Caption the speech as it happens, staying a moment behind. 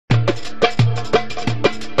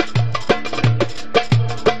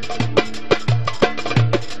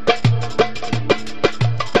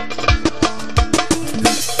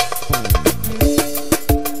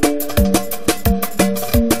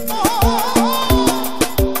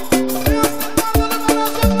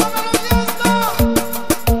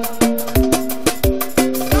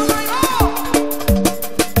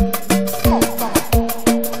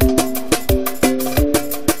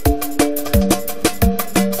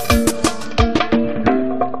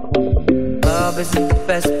is it the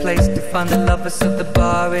best place to find the lovers? So the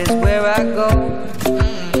bar is where I go.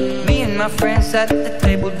 Me and my friends sat at the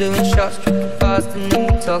table doing shots, tripping fast, and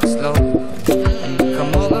then we talk slow.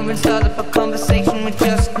 Come over and start up a conversation with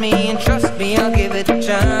just me, and trust me, I'll give it a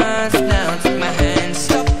chance. Now take my hand,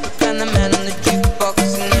 stop, and the man on the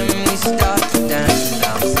jukebox, and then we start to dance. And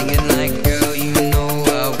I'm singing like, girl, you know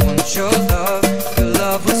I want your love. Your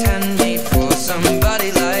love was handmade for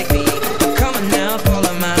somebody like me. Come on now,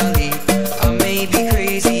 follow my lead. I may be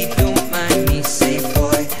crazy, don't mind me. Say,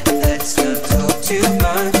 boy, let's not talk too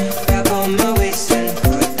much. Grab on my waist and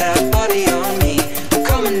put that body on me.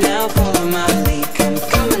 Come on now, follow my lead.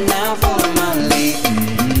 Come on now, follow my lead.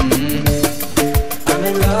 I'm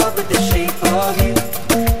in love with the shape of you.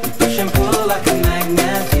 We push and pull like a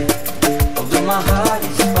magnet do. Although my heart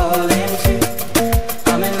is falling too.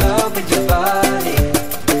 I'm in love with your body.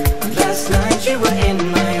 Last night you were in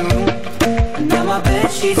my room, and now my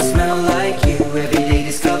bedsheets smell like